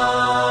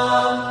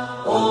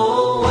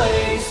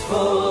 always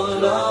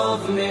full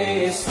of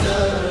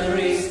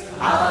mysteries.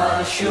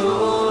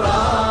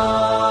 Ashura,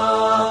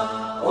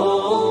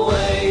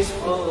 always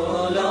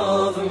full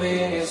of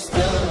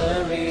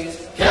mysteries.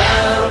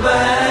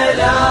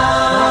 Karbala,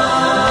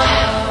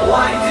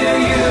 why do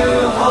you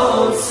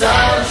hold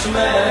such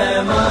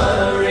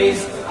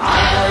memories?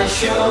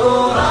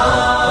 Ashura,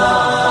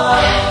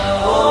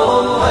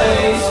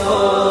 always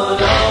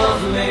full of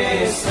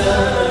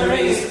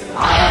mysteries.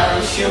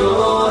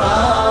 Ashura,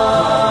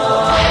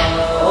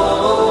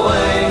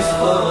 always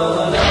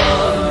full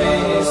of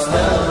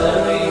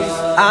mysteries.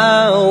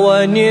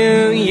 Our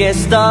new year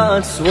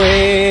starts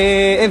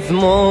with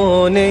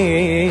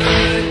morning.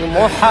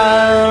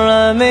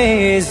 Muharram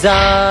is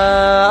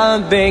our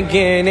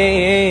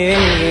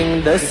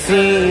beginning. The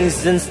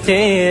season's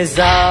tears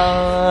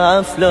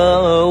are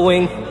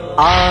flowing.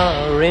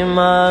 Our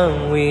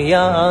Imam, we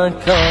are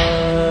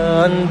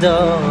condoling.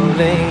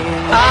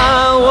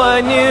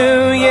 Our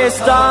New Year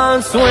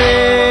starts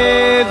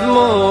with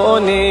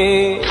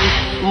morning.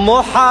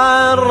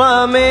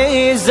 Muharram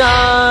is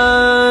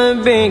our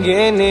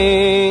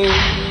beginning.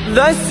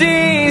 The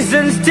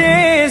season's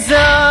tears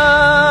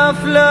are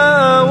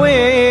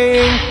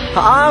flowing.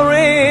 Our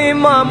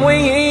Imam,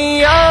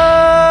 we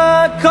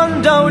are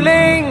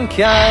condoling.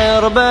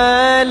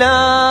 Karbala,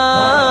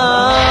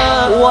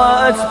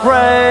 what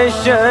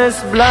precious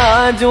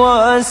blood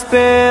was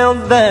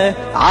spilled there.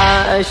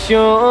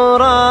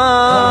 Ashura,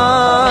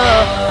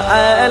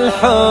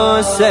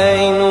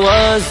 Al-Hussain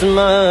was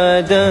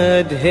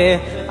murdered here.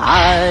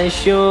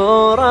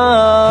 Ashura,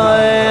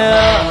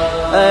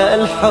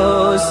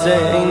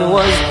 Al-Hussain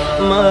was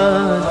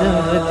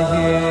murdered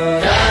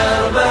here.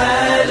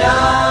 Karbala,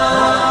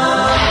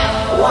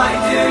 why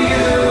do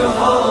you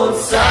hold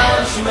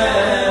such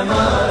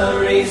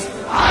memories?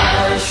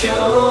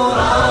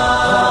 Ashura,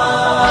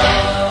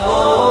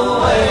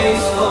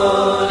 always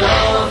full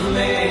of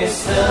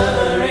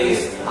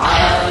mysteries.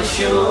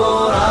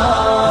 Ashura,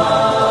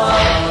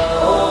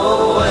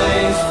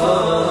 always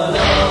full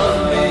of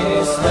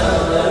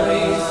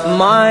mysteries.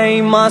 My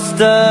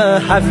master,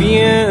 have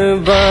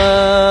you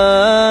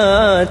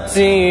but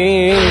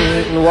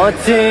seen what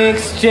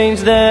exchange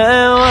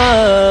there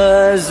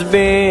was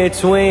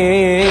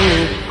between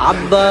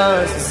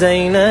Abbas,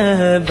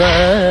 Zainab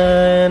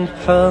and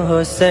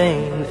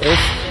Hussain? If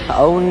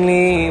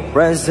only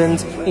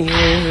present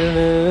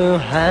you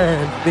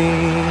had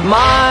been.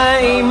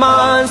 My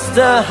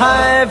master,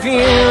 have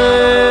you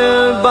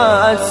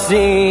but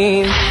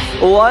seen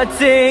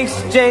what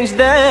exchange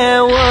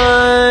there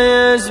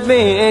was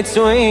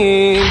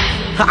between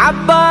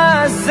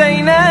Abbas,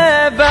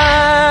 Zainab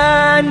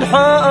and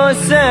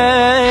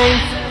Hussain?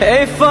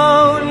 If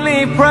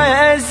only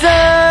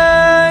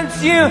present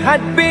you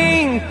had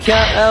been.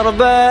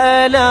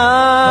 Karbala,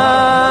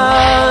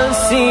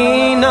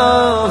 scene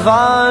of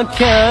our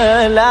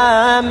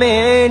calamity.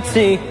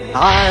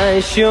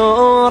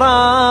 Ashura,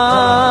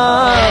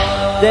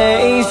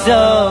 days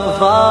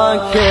of our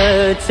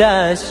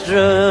catastrophe.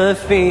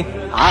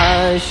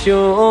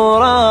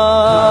 Ashura,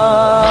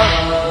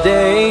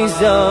 days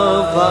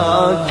of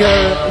our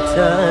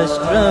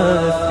catastrophe.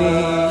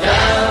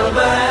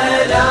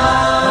 Karbala,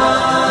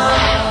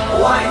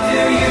 why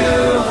do you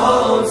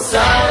hold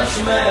such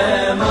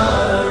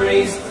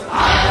memories?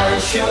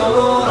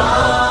 Ashura,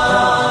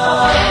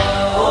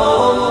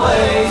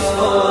 always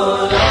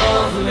full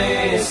of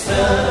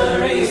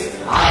mysteries.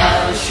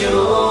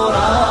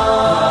 Ashura,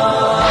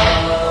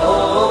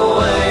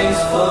 always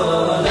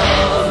full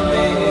of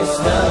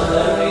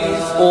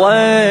mysteries.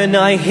 When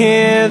I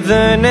hear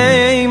the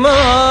name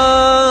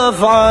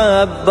of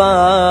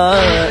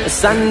Abbas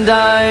and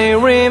I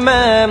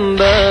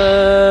remember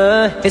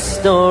his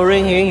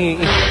story,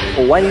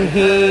 when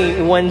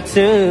he went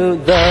to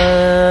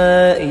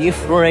the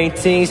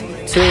Euphrates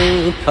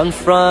to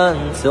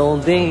confront all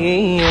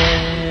the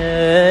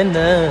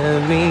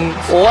enemies.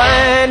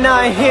 When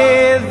I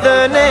hear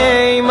the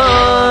name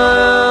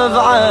of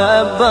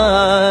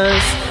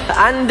Abbas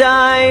and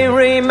I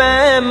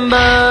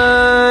remember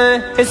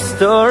his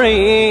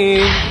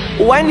story,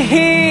 when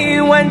he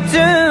went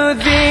to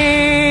the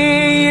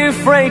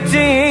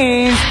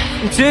Euphrates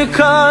to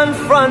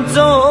confront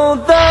all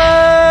the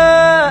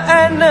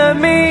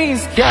enemies.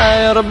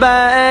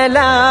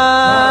 Karbala,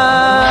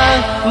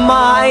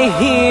 my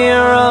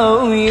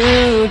hero,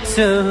 you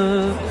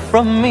took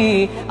from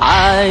me.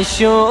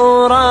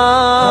 Ashura,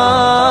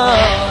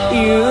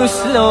 you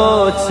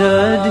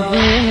slaughtered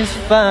his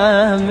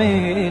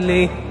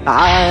family.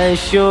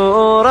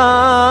 Ashura,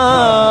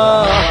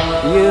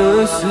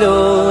 you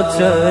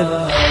slaughtered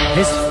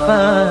his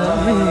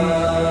family.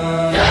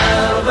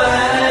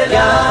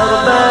 Karbala,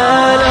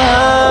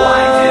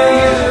 why do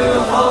you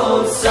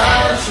hold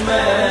such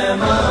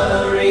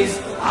memories?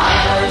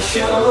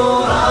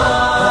 Ashura,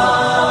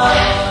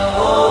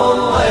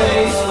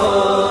 always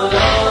full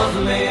of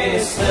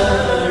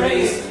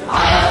mysteries.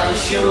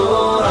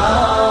 Ashura,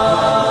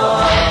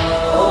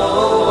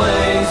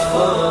 always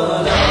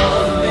full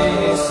of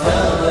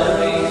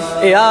mysteries.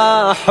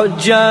 Ya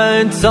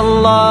Hujjat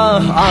Allah,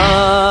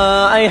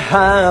 I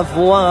have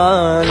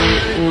one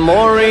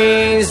more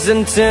reason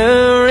to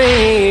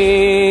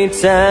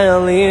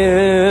retell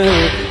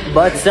you,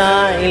 but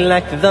I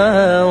lack the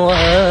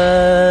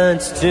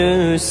words to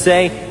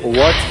say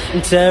what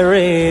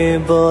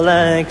terrible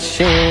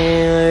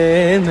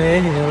action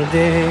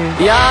did.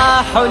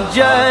 Ya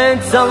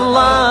Hujjat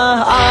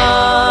Allah,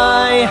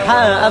 I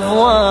have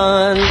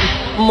one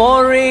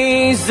more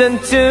reason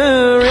to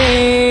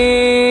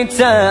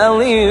retell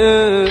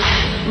you,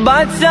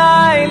 but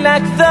I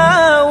lack the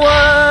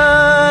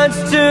words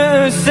to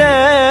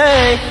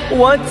say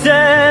what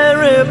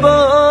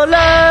terrible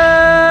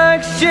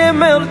action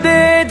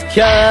did.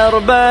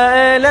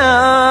 Karbala,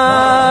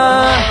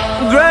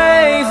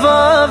 grave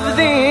of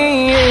the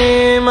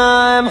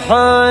Imam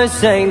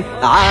Hussain.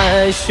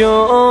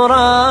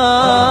 Ashura,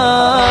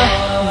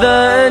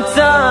 The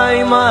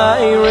time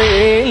I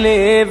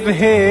relive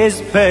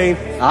his pain,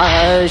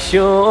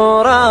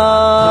 Ashura.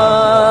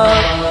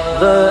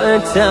 The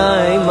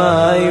time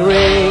I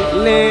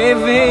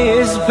relive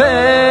his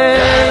pain,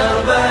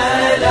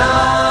 Karbala.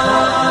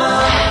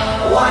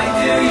 Why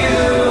do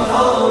you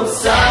hold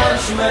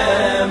such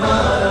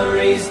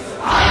memories,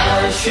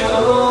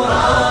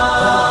 Ashura?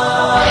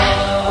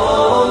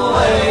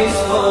 Always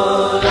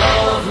full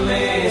of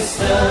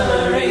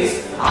mysteries,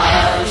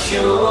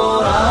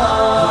 Ashura.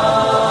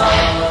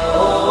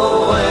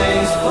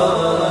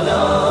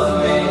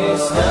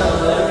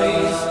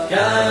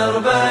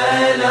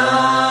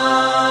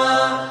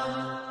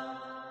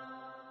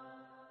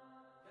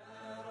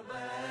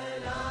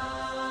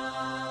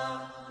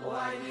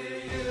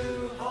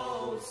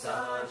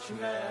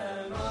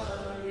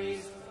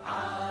 Memories,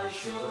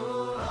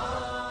 Ashura,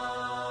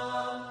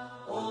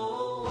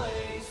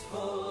 always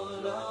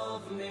full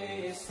of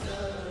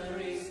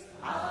mysteries,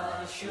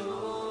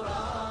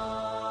 Ashura,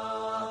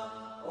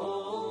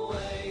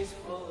 always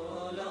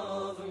full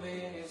of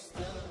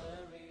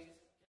mysteries.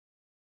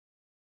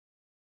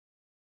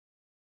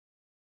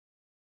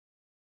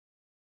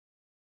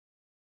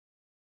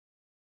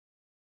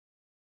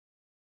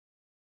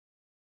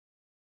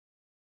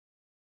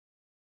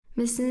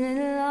 بسم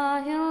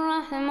الله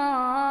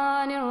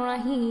الرحمن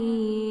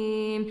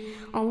الرحيم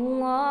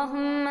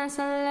اللهم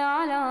صل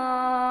على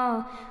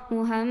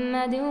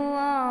محمد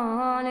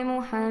وآل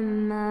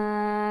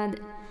محمد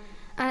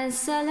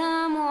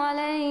السلام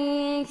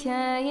عليك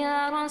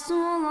يا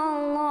رسول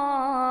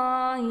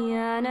الله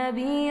يا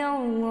نبي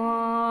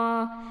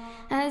الله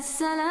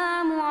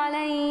السلام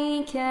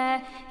عليك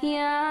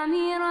يا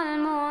أمير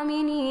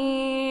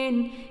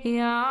المؤمنين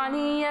يا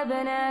علي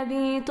بن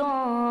أبي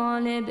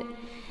طالب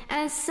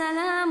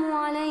السلام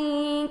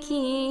عليك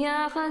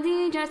يا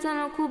خديجة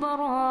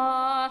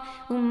الكبرى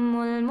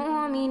أم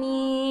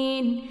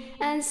المؤمنين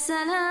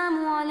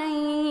السلام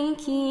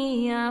عليك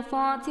يا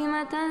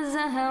فاطمة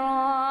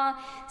الزهراء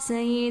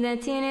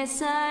سيدة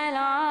نساء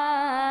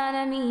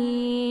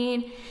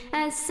العالمين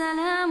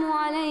السلام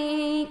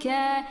عليك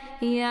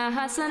يا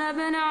حسن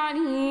بن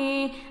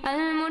علي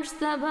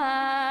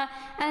المجتبى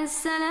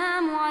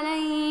السلام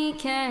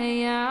عليك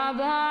يا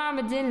أبا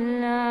عبد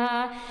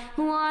الله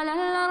وعلى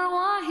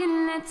الأرواح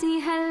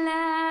التي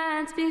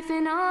هلت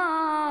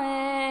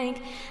بفنائك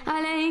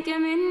عليك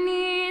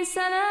مني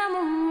سلام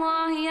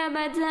الله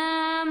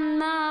أبدا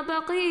ما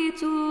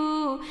بقيت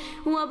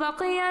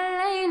وبقي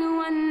الليل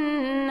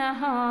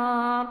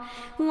والنهار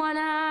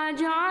ولا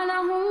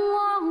جعله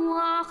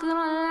الله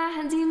آخر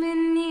العهد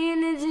مني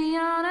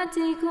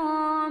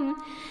لزيارتكم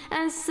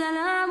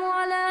السلام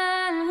على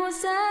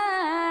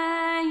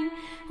الحسين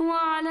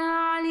وعلى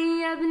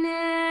علي بن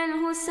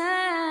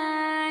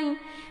الحسين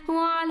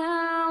وعلى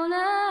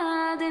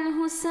أولاد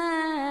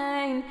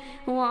الحسين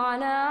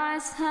وعلى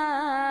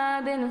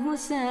أصحاب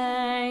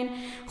الحسين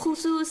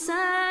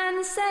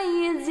خصوصا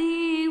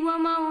سيدي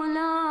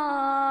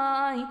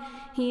ومولاي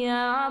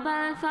يا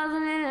أبا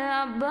الفضل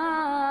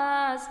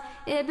العباس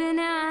ابن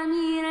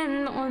أمير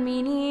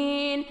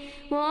المؤمنين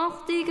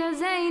وأختك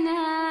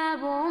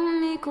زينب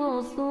أم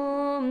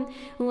كلثوم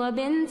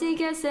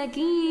وبنتك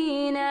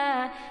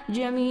سكينة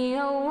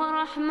جميعا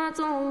ورحمة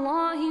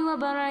الله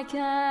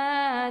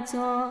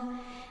وبركاته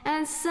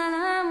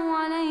السلام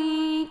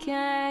عليك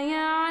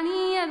يا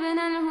علي بن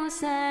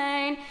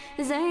الحسين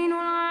زين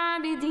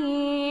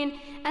العابدين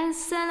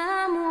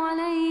السلام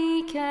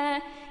عليك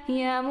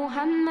يا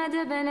محمد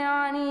بن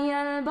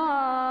علي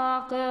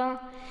الباقر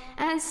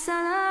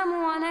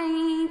السلام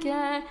عليك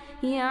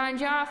يا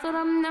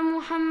جعفر بن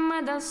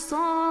محمد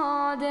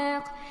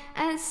الصادق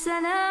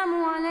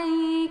السلام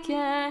عليك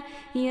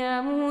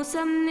يا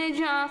موسى بن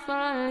جعفر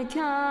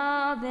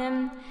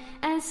الكاظم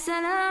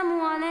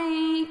السلام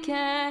عليك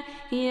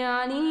يا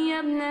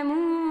علي بن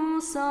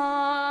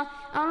موسى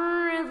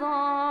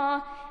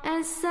الرضا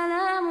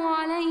السلام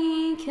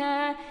عليك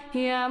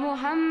يا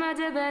محمد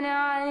بن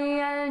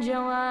علي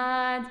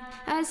الجواد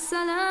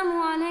السلام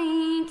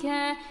عليك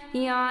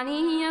يا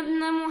علي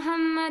بن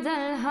محمد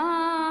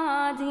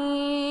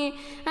الهادي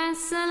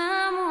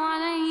السلام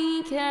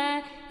عليك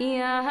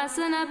يا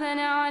حسن بن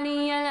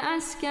علي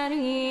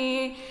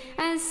العسكري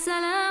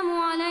السلام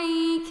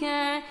عليك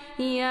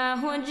يا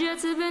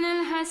حجة بن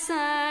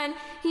الحسن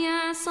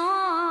يا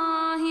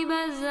صاحب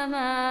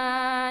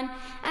الزمان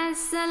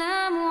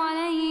السلام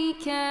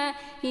عليك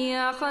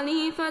يا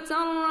خليفة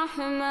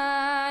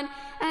الرحمن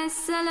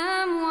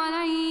السلام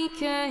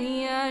عليك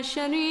يا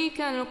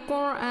شريك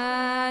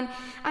القرآن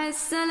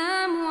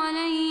السلام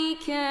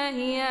عليك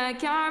يا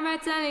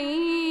كعبة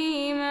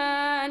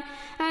الإيمان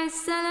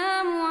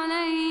السلام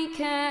عليك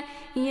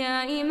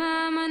يا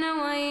إمامنا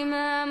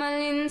وإمام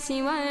الإنس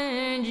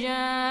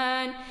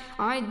والجان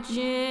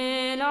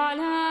عجل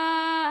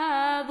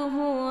على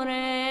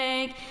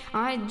ظهورك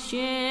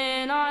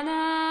عجل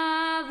على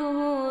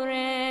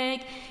ظهورك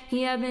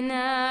يا ابن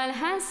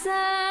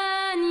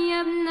الحسن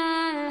يا ابن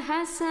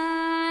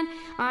الحسن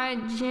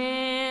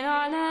عجل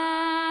على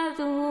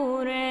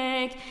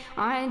ظهورك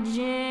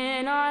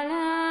عجل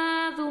على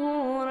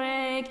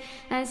ظهورك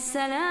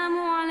السلام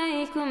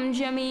عليكم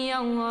جميعا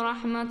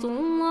ورحمة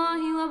الله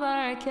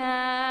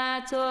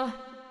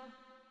وبركاته.